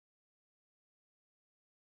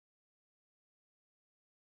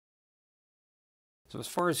So as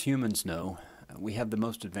far as humans know, we have the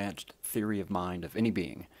most advanced theory of mind of any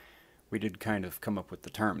being. We did kind of come up with the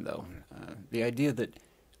term, though. The idea that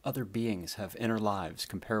other beings have inner lives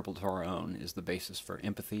comparable to our own is the basis for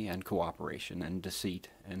empathy and cooperation and deceit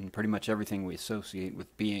and pretty much everything we associate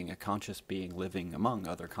with being a conscious being living among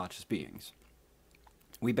other conscious beings.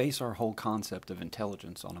 We base our whole concept of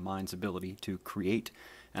intelligence on a mind's ability to create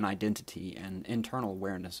an identity and internal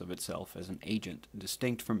awareness of itself as an agent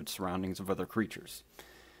distinct from its surroundings of other creatures.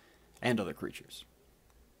 And other creatures.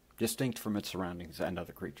 Distinct from its surroundings and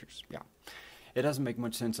other creatures, yeah. It doesn't make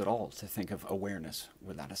much sense at all to think of awareness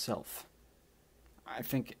without a self. I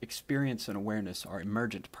think experience and awareness are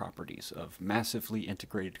emergent properties of massively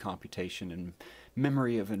integrated computation and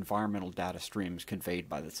memory of environmental data streams conveyed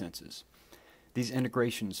by the senses. These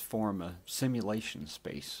integrations form a simulation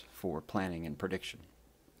space for planning and prediction.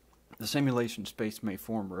 The simulation space may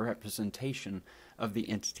form a representation of the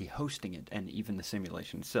entity hosting it and even the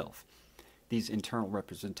simulation itself. These internal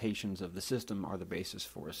representations of the system are the basis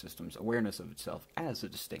for a system's awareness of itself as a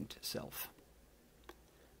distinct self.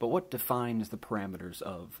 But what defines the parameters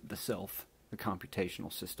of the self the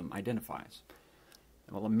computational system identifies?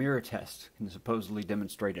 Well, a mirror test can supposedly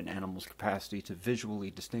demonstrate an animal's capacity to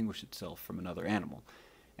visually distinguish itself from another animal,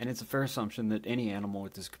 and it's a fair assumption that any animal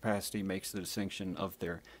with this capacity makes the distinction of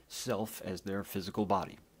their self as their physical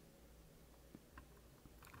body.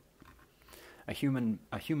 A human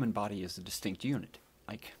body is a distinct unit.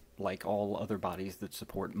 Like all other bodies that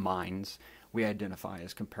support minds, we identify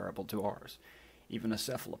as comparable to ours. Even a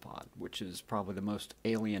cephalopod, which is probably the most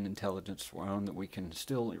alien intelligence to our own that we can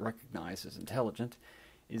still recognize as intelligent,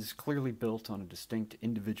 is clearly built on a distinct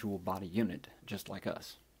individual body unit, just like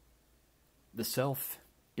us. The self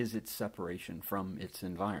is its separation from its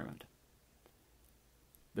environment.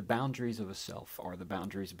 The boundaries of a self are the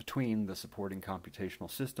boundaries between the supporting computational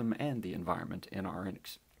system and the environment in our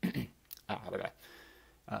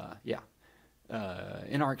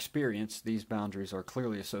in our experience, these boundaries are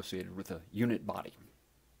clearly associated with a unit body.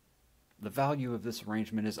 The value of this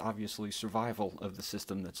arrangement is obviously survival of the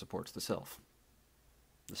system that supports the self.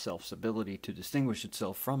 The self's ability to distinguish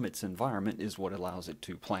itself from its environment is what allows it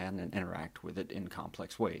to plan and interact with it in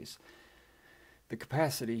complex ways. The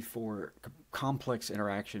capacity for complex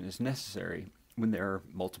interaction is necessary when there are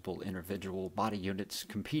multiple individual body units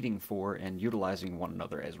competing for and utilizing one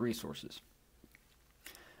another as resources.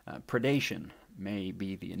 Predation may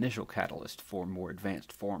be the initial catalyst for more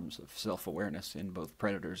advanced forms of self-awareness in both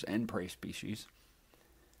predators and prey species.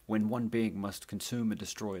 When one being must consume and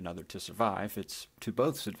destroy another to survive, it's to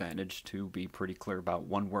both's advantage to be pretty clear about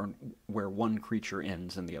where one creature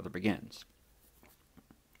ends and the other begins.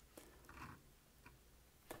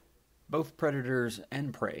 Both predators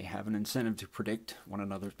and prey have an incentive to predict one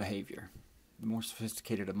another's behavior. The more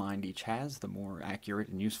sophisticated a mind each has, the more accurate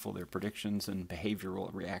and useful their predictions and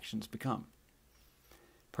behavioral reactions become.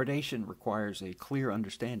 Predation requires a clear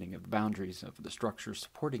understanding of the boundaries of the structure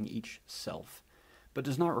supporting each self, but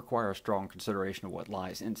does not require a strong consideration of what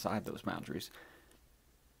lies inside those boundaries,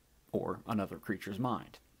 or another creature's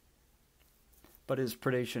mind. But as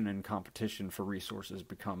predation and competition for resources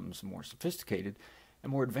becomes more sophisticated, a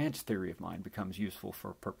more advanced theory of mind becomes useful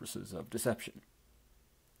for purposes of deception.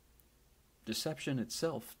 Deception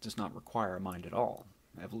itself does not require a mind at all.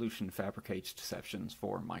 Evolution fabricates deceptions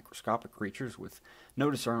for microscopic creatures with no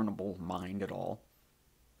discernible mind at all.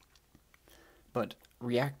 But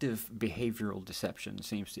reactive behavioral deception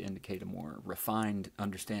seems to indicate a more refined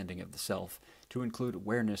understanding of the self to include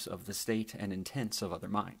awareness of the state and intents of other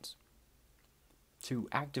minds. To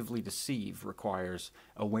actively deceive requires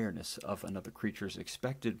awareness of another creature's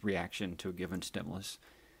expected reaction to a given stimulus,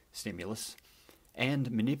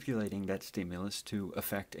 and manipulating that stimulus to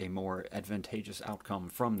effect a more advantageous outcome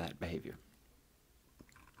from that behavior.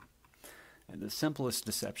 And the simplest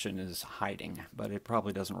deception is hiding, but it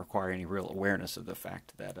probably doesn't require any real awareness of the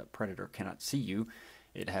fact that a predator cannot see you.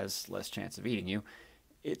 It has less chance of eating you.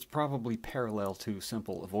 It's probably parallel to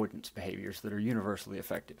simple avoidance behaviors that are universally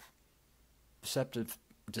effective.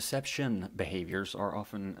 Deception behaviors are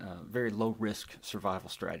often very low-risk survival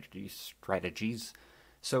strategies,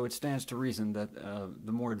 so it stands to reason that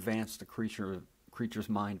the more advanced the creature's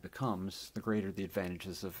mind becomes, the greater the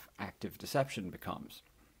advantages of active deception becomes.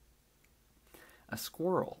 A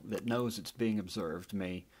squirrel that knows it's being observed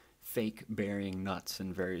may fake burying nuts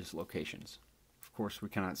in various locations. Of course, we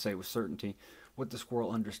cannot say with certainty what the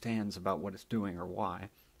squirrel understands about what it's doing or why.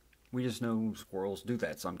 We just know squirrels do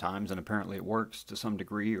that sometimes, and apparently it works to some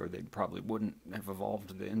degree, or they probably wouldn't have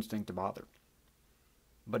evolved the instinct to bother.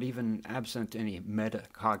 But even absent any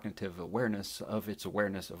metacognitive awareness of its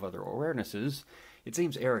awareness of other awarenesses, it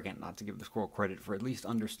seems arrogant not to give the squirrel credit for at least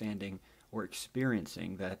understanding or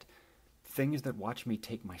experiencing that things that watch me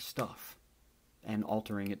take my stuff and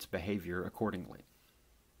altering its behavior accordingly.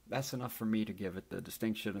 That's enough for me to give it the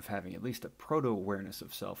distinction of having at least a proto-awareness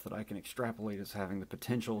of self that I can extrapolate as having the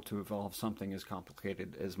potential to evolve something as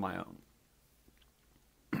complicated as my own.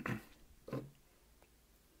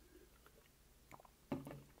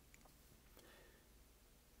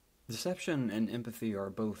 Deception and empathy are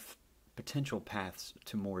both potential paths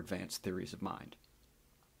to more advanced theories of mind.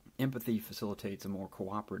 Empathy facilitates a more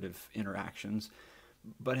cooperative interactions,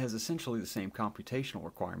 but has essentially the same computational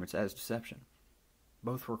requirements as deception.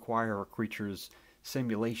 Both require a creature's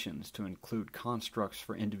simulations to include constructs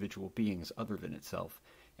for individual beings other than itself,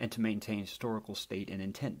 and to maintain historical state and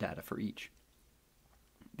intent data for each.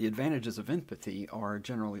 The advantages of empathy are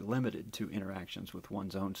generally limited to interactions with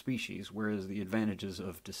one's own species, whereas the advantages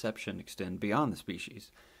of deception extend beyond the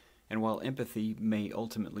species. And while empathy may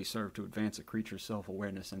ultimately serve to advance a creature's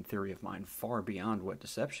self-awareness and theory of mind far beyond what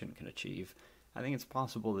deception can achieve, I think it's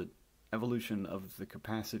possible that evolution of the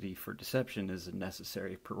capacity for deception is a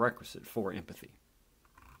necessary prerequisite for empathy.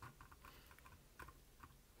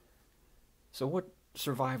 So what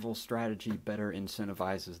survival strategy better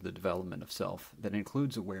incentivizes the development of self that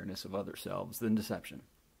includes awareness of other selves than deception?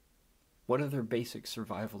 What other basic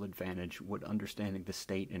survival advantage would understanding the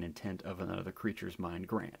state and intent of another creature's mind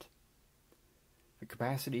grant? The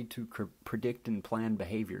capacity to predict and plan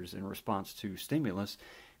behaviors in response to stimulus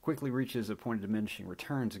quickly reaches a point of diminishing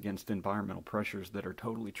returns against environmental pressures that are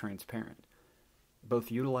totally transparent.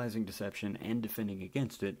 Both utilizing deception and defending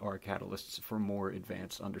against it are catalysts for more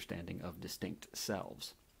advanced understanding of distinct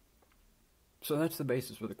selves. So that's the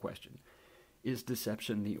basis for the question. Is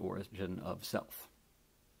deception the origin of self?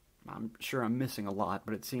 I'm sure I'm missing a lot,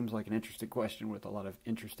 but it seems like an interesting question with a lot of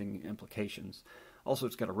interesting implications. Also,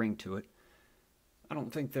 it's got a ring to it. I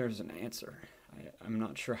don't think there's an answer. I'm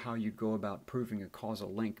not sure how you go about proving a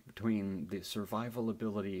causal link between the survival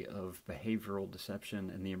ability of behavioral deception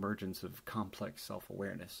and the emergence of complex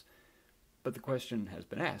self-awareness. But the question has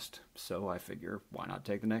been asked, so I figure, why not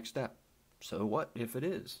take the next step? So what if it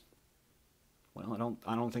is? Well,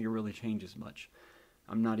 I don't think it really changes much.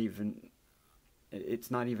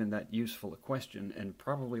 It's not even that useful a question, and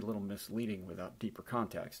probably a little misleading without deeper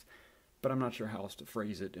context, but I'm not sure how else to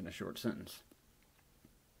phrase it in a short sentence.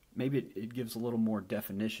 Maybe it gives a little more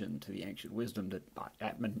definition to the ancient wisdom that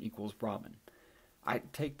Atman equals Brahman. I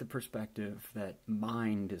take the perspective that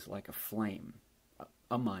mind is like a flame.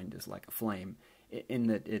 A mind is like a flame, in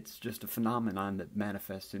that it's just a phenomenon that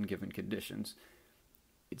manifests in given conditions.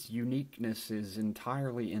 Its uniqueness is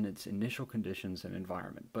entirely in its initial conditions and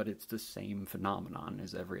environment, but it's the same phenomenon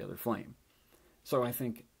as every other flame. So I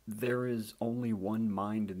think there is only one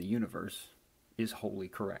mind in the universe is wholly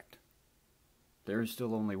correct. There is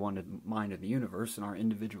still only one mind in the universe, and our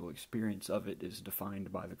individual experience of it is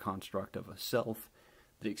defined by the construct of a self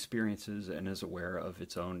that experiences and is aware of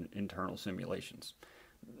its own internal simulations.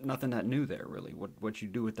 Nothing that new there, really. What you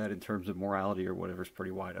do with that in terms of morality or whatever is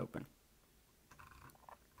pretty wide open.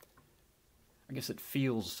 I guess it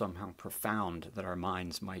feels somehow profound that our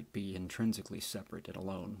minds might be intrinsically separate and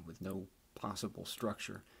alone, with no possible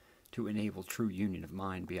structure to enable true union of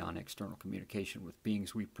mind beyond external communication with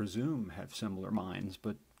beings we presume have similar minds,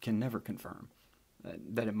 but can never confirm.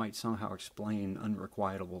 That it might somehow explain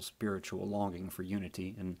unrequitable spiritual longing for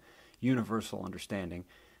unity and universal understanding,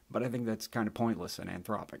 but I think that's kind of pointless and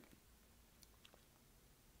anthropic.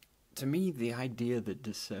 To me, the idea that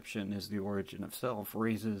deception is the origin of self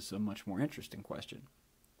raises a much more interesting question.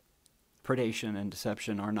 Predation and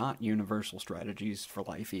deception are not universal strategies for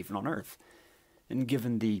life even on Earth, and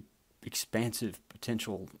given the expansive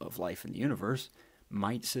potential of life in the universe,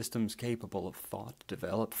 might systems capable of thought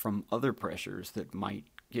develop from other pressures that might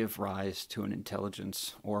give rise to an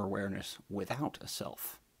intelligence or awareness without a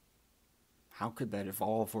self? How could that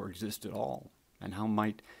evolve or exist at all? And how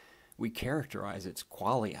might we characterize its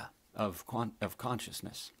qualia of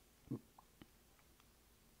consciousness?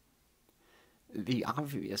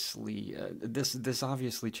 This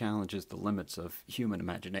obviously challenges the limits of human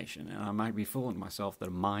imagination, and I might be fooling myself that a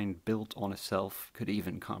mind built on a self could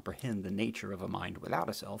even comprehend the nature of a mind without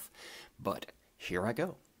a self, but here I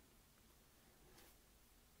go.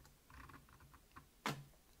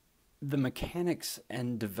 The mechanics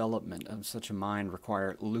and development of such a mind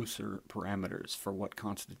require looser parameters for what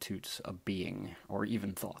constitutes a being, or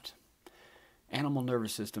even thought. Animal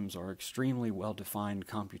nervous systems are extremely well-defined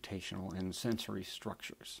computational and sensory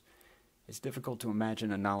structures. It's difficult to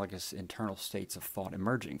imagine analogous internal states of thought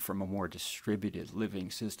emerging from a more distributed living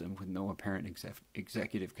system with no apparent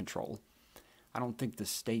executive control. I don't think the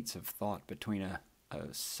states of thought between a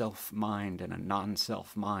self-mind and a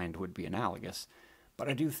non-self mind would be analogous, but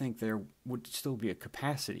I do think there would still be a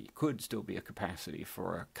capacity, could still be a capacity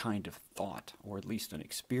for a kind of thought, or at least an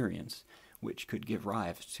experience, which could give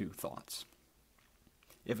rise to thoughts.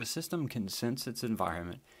 If a system can sense its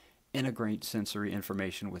environment, integrate sensory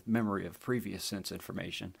information with memory of previous sense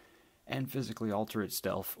information, and physically alter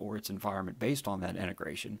itself or its environment based on that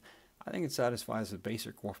integration, I think it satisfies the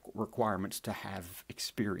basic requirements to have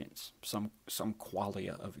experience, some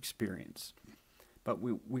qualia of experience. But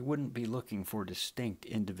we wouldn't be looking for distinct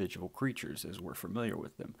individual creatures as we're familiar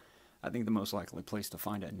with them. I think the most likely place to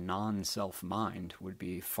find a non-self mind would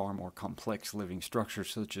be far more complex living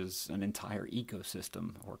structures such as an entire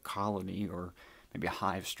ecosystem or colony or maybe a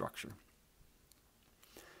hive structure.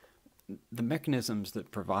 The mechanisms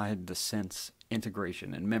that provide the sense,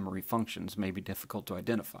 integration, and memory functions may be difficult to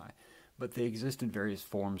identify, but they exist in various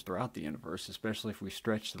forms throughout the universe, especially if we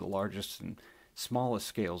stretch to the largest and smallest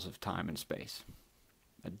scales of time and space.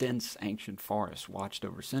 A dense, ancient forest watched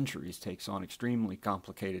over centuries takes on extremely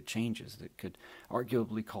complicated changes that could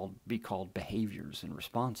arguably be called behaviors and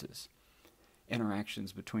responses.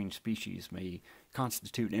 Interactions between species may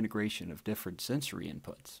constitute integration of different sensory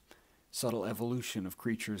inputs. Subtle evolution of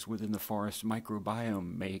creatures within the forest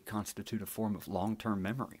microbiome may constitute a form of long-term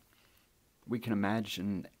memory. We can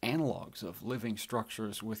imagine analogs of living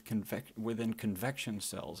structures within convection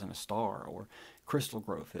cells in a star, or crystal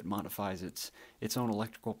growth that modifies its own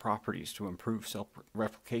electrical properties to improve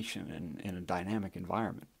self-replication in a dynamic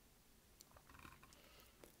environment.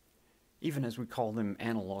 Even as we call them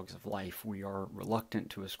analogs of life, we are reluctant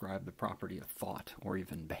to ascribe the property of thought or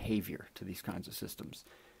even behavior to these kinds of systems.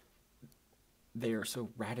 They are so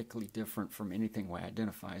radically different from anything we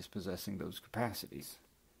identify as possessing those capacities.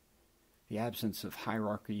 The absence of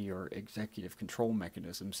hierarchy or executive control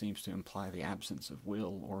mechanism seems to imply the absence of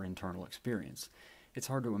will or internal experience. It's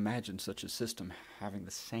hard to imagine such a system having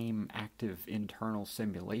the same active internal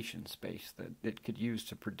simulation space that it could use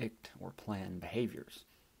to predict or plan behaviors.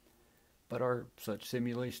 But are such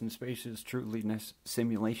simulation spaces truly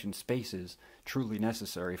necessary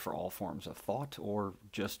for all forms of thought, or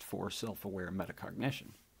just for self-aware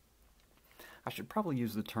metacognition? I should probably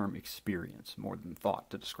use the term experience more than thought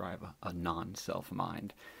to describe a non-self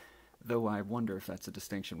mind, though I wonder if that's a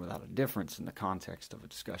distinction without a difference in the context of a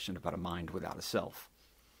discussion about a mind without a self.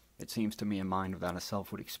 It seems to me a mind without a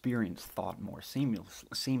self would experience thought more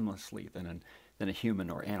seamlessly than a human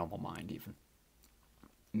or animal mind even.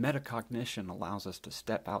 Metacognition allows us to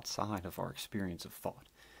step outside of our experience of thought,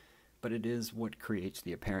 but it is what creates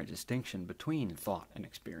the apparent distinction between thought and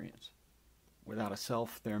experience. Without a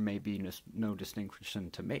self, there may be no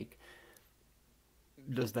distinction to make.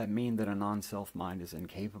 Does that mean that a non-self mind is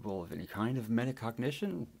incapable of any kind of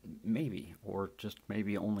metacognition? Maybe, or just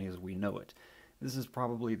maybe only as we know it. This is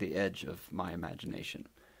probably the edge of my imagination.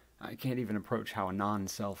 I can't even approach how a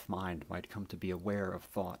non-self mind might come to be aware of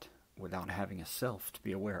thought without having a self to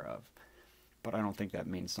be aware of, but I don't think that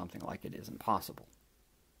means something like it isn't possible.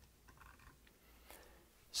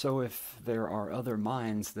 So if there are other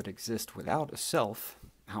minds that exist without a self,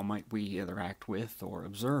 how might we interact with or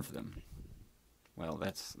observe them? Well,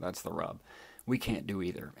 that's the rub. We can't do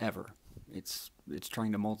either, ever. It's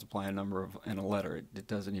trying to multiply a number in a letter. It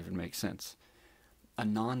doesn't even make sense. A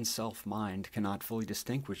non-self mind cannot fully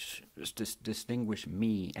distinguish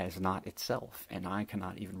me as not itself, and I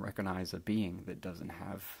cannot even recognize a being that doesn't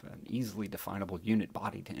have an easily definable unit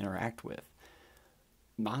body to interact with.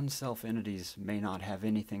 Non-self entities may not have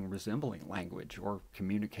anything resembling language or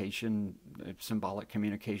communication, symbolic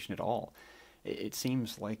communication at all. It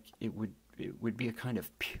seems like it would be a kind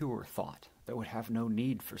of pure thought that would have no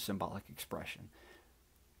need for symbolic expression.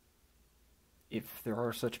 If there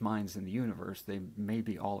are such minds in the universe, they may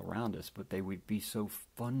be all around us, but they would be so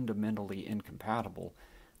fundamentally incompatible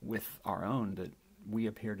with our own that we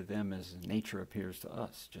appear to them as nature appears to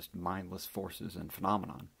us, just mindless forces and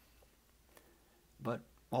phenomenon. But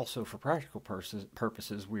also for practical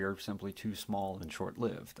purposes, we are simply too small and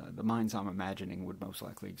short-lived. The minds I'm imagining would most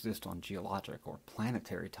likely exist on geologic or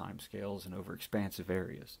planetary timescales and over expansive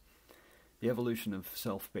areas. The evolution of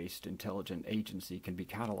self-based intelligent agency can be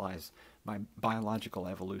catalyzed by biological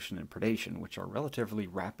evolution and predation, which are relatively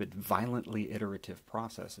rapid, violently iterative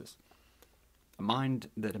processes. A mind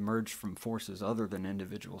that emerged from forces other than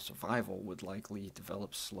individual survival would likely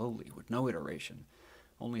develop slowly, with no iteration.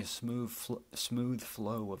 Only a smooth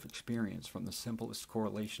flow of experience from the simplest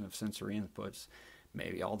correlation of sensory inputs,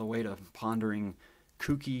 maybe all the way to pondering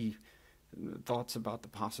kooky thoughts about the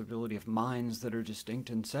possibility of minds that are distinct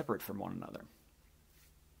and separate from one another.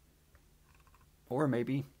 Or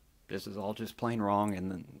maybe this is all just plain wrong, and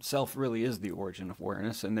then self really is the origin of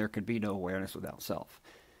awareness, and there could be no awareness without self.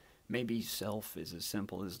 Maybe self is as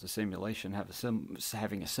simple as the simulation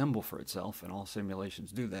having a symbol for itself, and all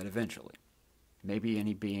simulations do that eventually. Maybe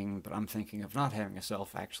any being that I'm thinking of not having a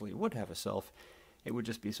self actually would have a self. It would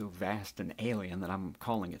just be so vast and alien that I'm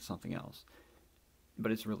calling it something else.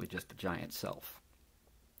 But it's really just a giant self.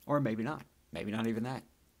 Or maybe not. Maybe not even that.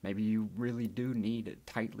 Maybe you really do need a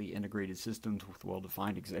tightly integrated system with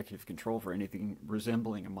well-defined executive control for anything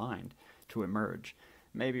resembling a mind to emerge.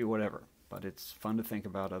 Maybe whatever. But it's fun to think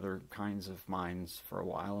about other kinds of minds for a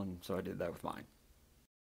while, and so I did that with mine.